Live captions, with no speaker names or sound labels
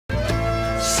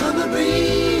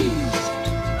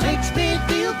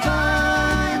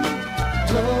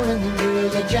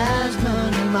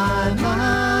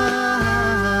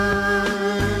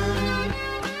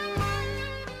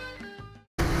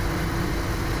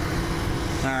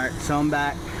Alright, so I'm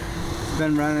back. It's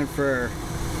been running for,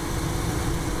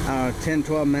 I don't know,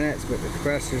 10-12 minutes, but the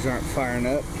compressors aren't firing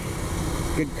up.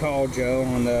 Good call, Joe,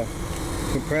 on the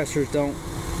compressors don't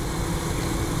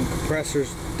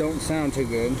sound too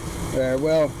good.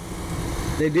 Well,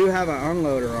 they do have an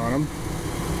unloader on them,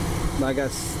 like I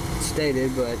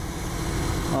stated, but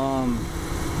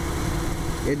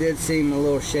it did seem a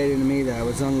little shady to me that I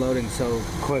was unloading so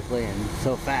quickly and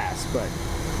so fast. But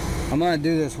I'm gonna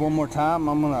do this one more time.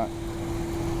 I'm gonna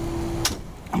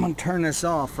turn this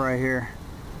off right here,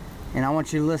 and I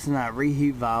want you to listen to that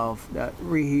reheat valve, that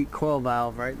reheat coil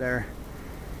valve right there.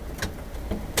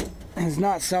 It's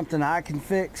not something I can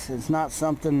fix. It's not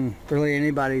something really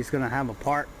anybody's gonna have a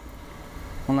part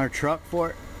on their truck for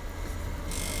it.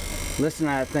 Listen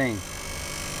to that thing.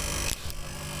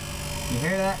 You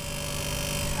hear that?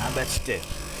 I bet you do.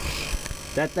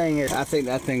 That thing is, I think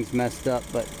that thing's messed up,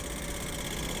 but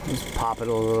just pop it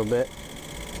a little bit.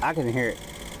 I can hear it.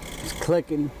 It's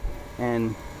clicking,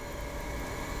 and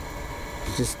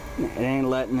it ain't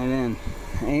letting it in.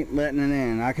 Ain't letting it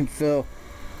in. I can feel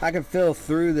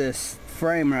through this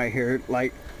frame right here,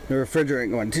 like the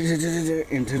refrigerant going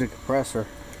into the compressor.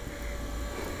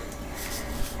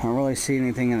 I don't really see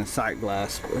anything in the sight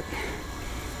glass, but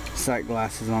sight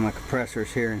glass is on the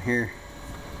compressors here and here.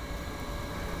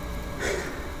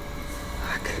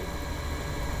 Fuck.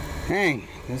 Dang,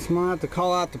 guess I'm gonna have to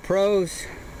call out the pros.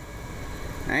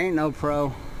 I ain't no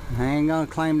pro. I ain't gonna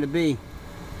claim to be.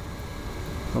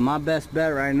 But my best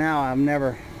bet right now, I've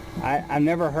never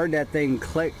heard that thing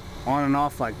click on and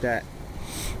off like that.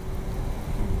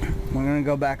 We're gonna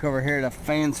go back over here. The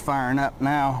fan's firing up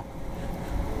now.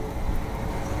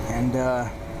 And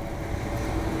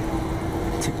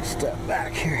take a step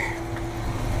back here.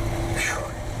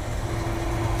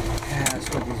 Yeah, that's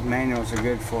what these manuals are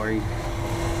good for. You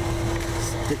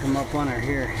stick them up under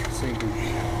here so you can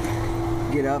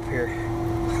get up here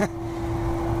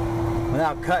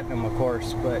without cutting them, of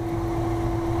course. But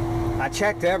I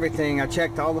checked everything. I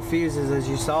checked all the fuses, as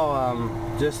you saw.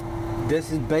 Just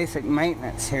this is basic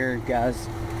maintenance here, guys.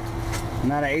 I'm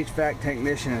not an HVAC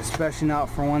technician, especially not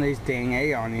for one of these dang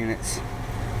AAON units.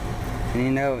 And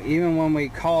you know, even when we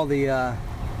call the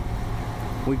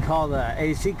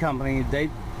AC company,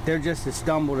 they're just as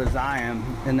stumbled as I am,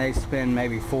 and they spend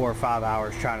maybe 4 or 5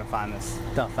 hours trying to find this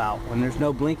stuff out. When there's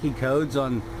no blinky codes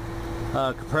on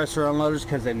compressor unloaders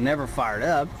because they've never fired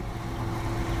up.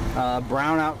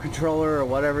 Brownout controller or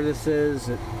whatever this is.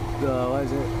 What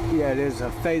is it? Yeah, it is a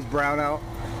phase brownout.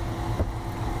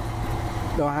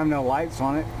 Don't have no lights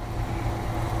on it.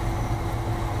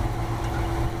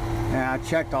 And I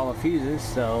checked all the fuses,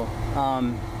 so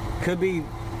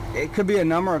it could be a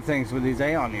number of things with these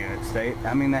AAON units.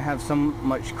 I mean, they have so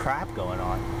much crap going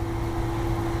on.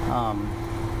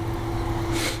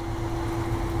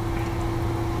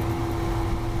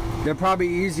 They're probably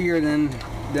easier than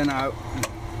I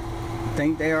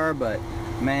think they are, but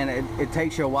man, it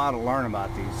takes you a while to learn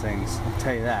about these things, I'll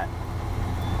tell you that.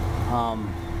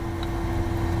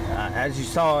 As you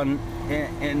saw in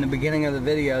the beginning of the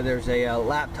video, there's a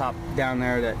laptop down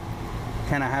there that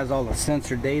kind of has all the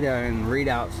sensor data and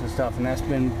readouts and stuff, and that's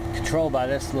been controlled by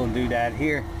this little doodad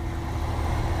here.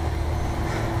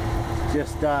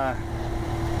 Just I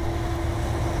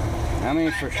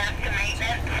mean, for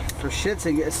shits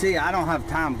and gigs. See, I don't have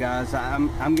time, guys.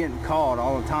 I'm getting called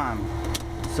all the time.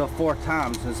 So 4th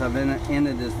time since I've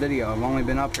ended this video. I've only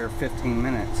been up here 15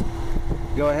 minutes.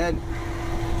 Go ahead.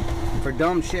 For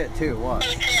dumb shit too. What?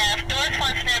 Hey Jeff, Doris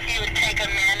wants to know if you would take a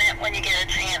minute when you get a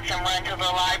chance and run to the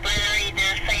library.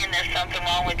 They're saying there's something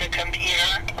wrong with the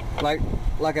computer.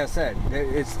 Like I said,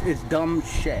 it's dumb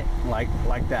shit like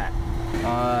that.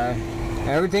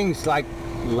 Everything's like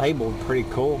labeled pretty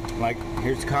cool. Like,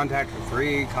 here's contactor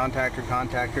 3,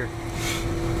 contactor.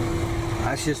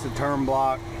 That's just a term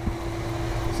block.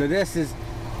 So this is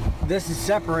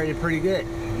separated pretty good.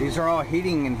 These are all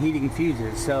heating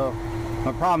fuses. So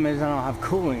my problem is I don't have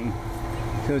cooling,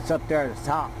 so it's up there at the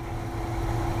top.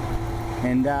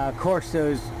 And of course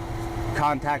those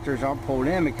contactors aren't pulled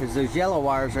in because those yellow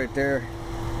wires right there,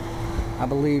 I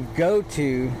believe, go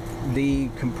to the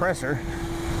compressor.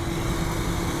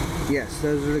 Yes,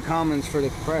 those are the commons for the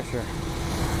compressor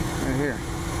right here.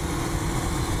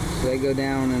 So they go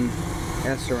down and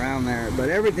S around there, but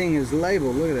everything is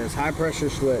labeled. Look at this: high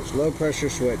pressure switch, low pressure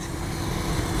switch.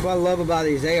 What I love about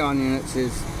these AAON units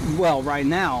is, well, right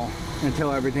now,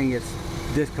 until everything gets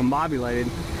discombobulated,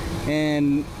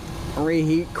 and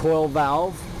reheat coil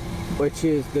valve, which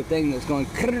is the thing that's going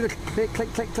click, click,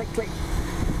 click, click, click,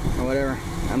 or whatever.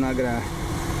 I'm not gonna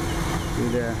do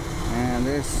that. And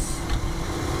this,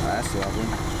 oh, that's lovely.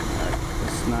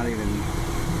 It's not even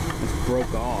It's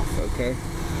broke off, okay?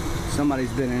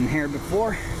 Somebody's been in here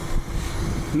before.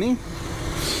 Me.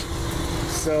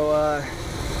 So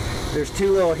there's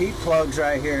two little heat plugs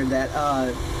right here that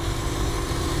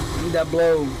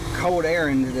blow cold air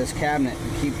into this cabinet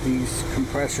and keep these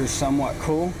compressors somewhat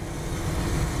cool.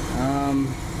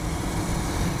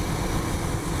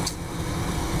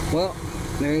 Well,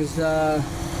 there's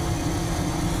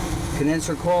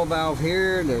condenser coil valve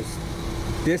here.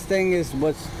 This thing is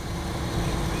what's,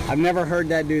 I've never heard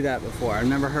that do that before. I've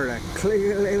never heard a click,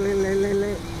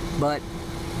 but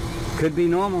could be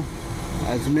normal.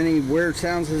 As many weird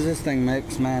sounds as this thing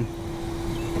makes, man.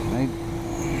 They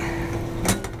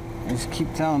just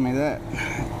keep telling me that.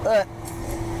 But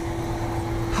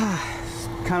it's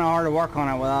kind of hard to work on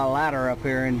it without a ladder up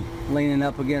here and leaning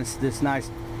up against this nice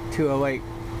 208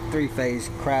 3-phase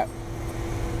crap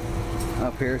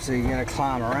up here. So you gotta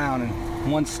climb around,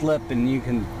 and one slip and you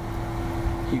could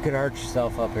hurt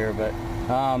yourself up here. But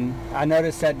I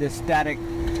noticed that this static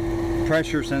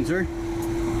pressure sensor,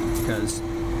 because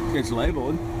it's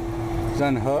labeled, it's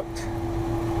unhooked.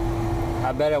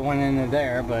 I bet it went into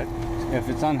there, but if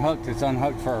it's unhooked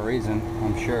for a reason,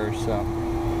 I'm sure. So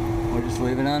we'll just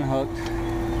leave it unhooked,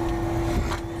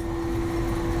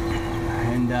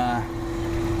 and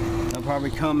they'll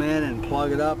probably come in and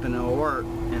plug it up and it'll work,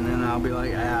 and then I'll be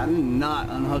like, I did not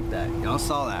unhook that. Y'all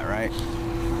saw that, right?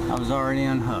 I was already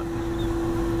unhooked.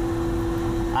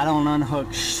 I don't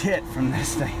unhook shit from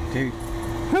this thing, dude.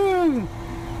 Woo!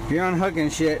 If you're unhooking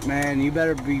shit, man, you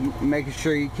better be making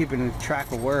sure you're keeping a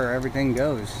track of where everything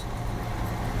goes.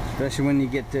 Especially when you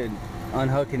get to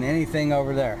unhooking anything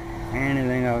over there.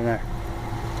 Anything over there.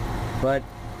 But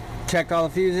checked all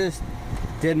the fuses.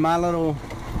 Did my little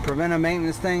preventive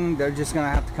maintenance thing. They're just going to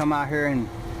have to come out here and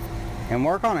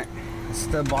work on it. That's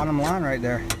the bottom line right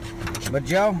there. But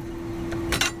Joe,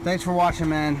 thanks for watching,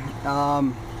 man.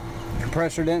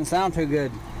 Compressor didn't sound too good.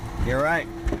 You're right.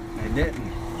 It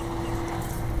didn't.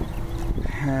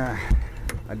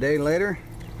 A day later,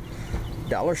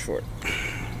 $1 short.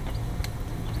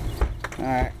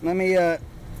 Alright, let me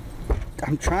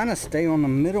I'm trying to stay on the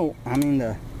middle,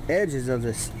 the edges of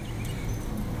this.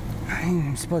 I ain't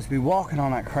even supposed to be walking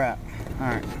on that crap.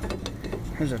 Alright,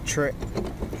 here's a trick.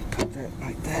 Put that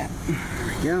like that. There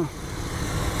we go.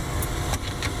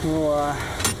 Well,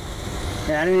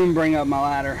 yeah, I didn't even bring up my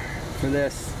ladder for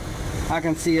this. I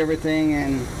can see everything,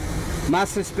 and my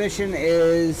suspicion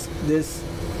is this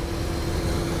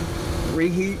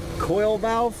reheat coil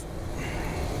valve.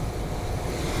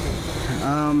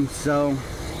 So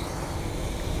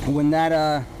when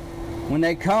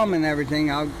they come and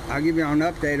everything, I'll give you an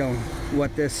update on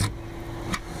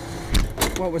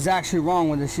what was actually wrong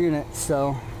with this unit.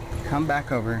 So come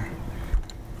back over.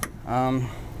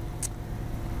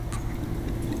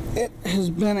 It has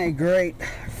been a great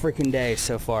freaking day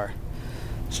so far.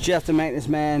 It's Jeff the maintenance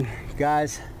man,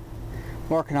 guys,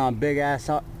 working on big ass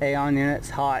AAON units,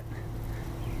 hot.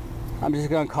 I'm just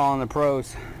gonna call on the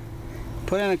pros.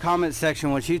 Put in the comment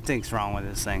section what you think's wrong with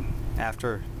this thing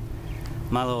after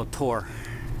my little tour.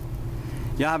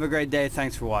 Y'all have a great day.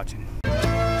 Thanks for watching.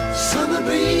 Summer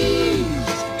breeze.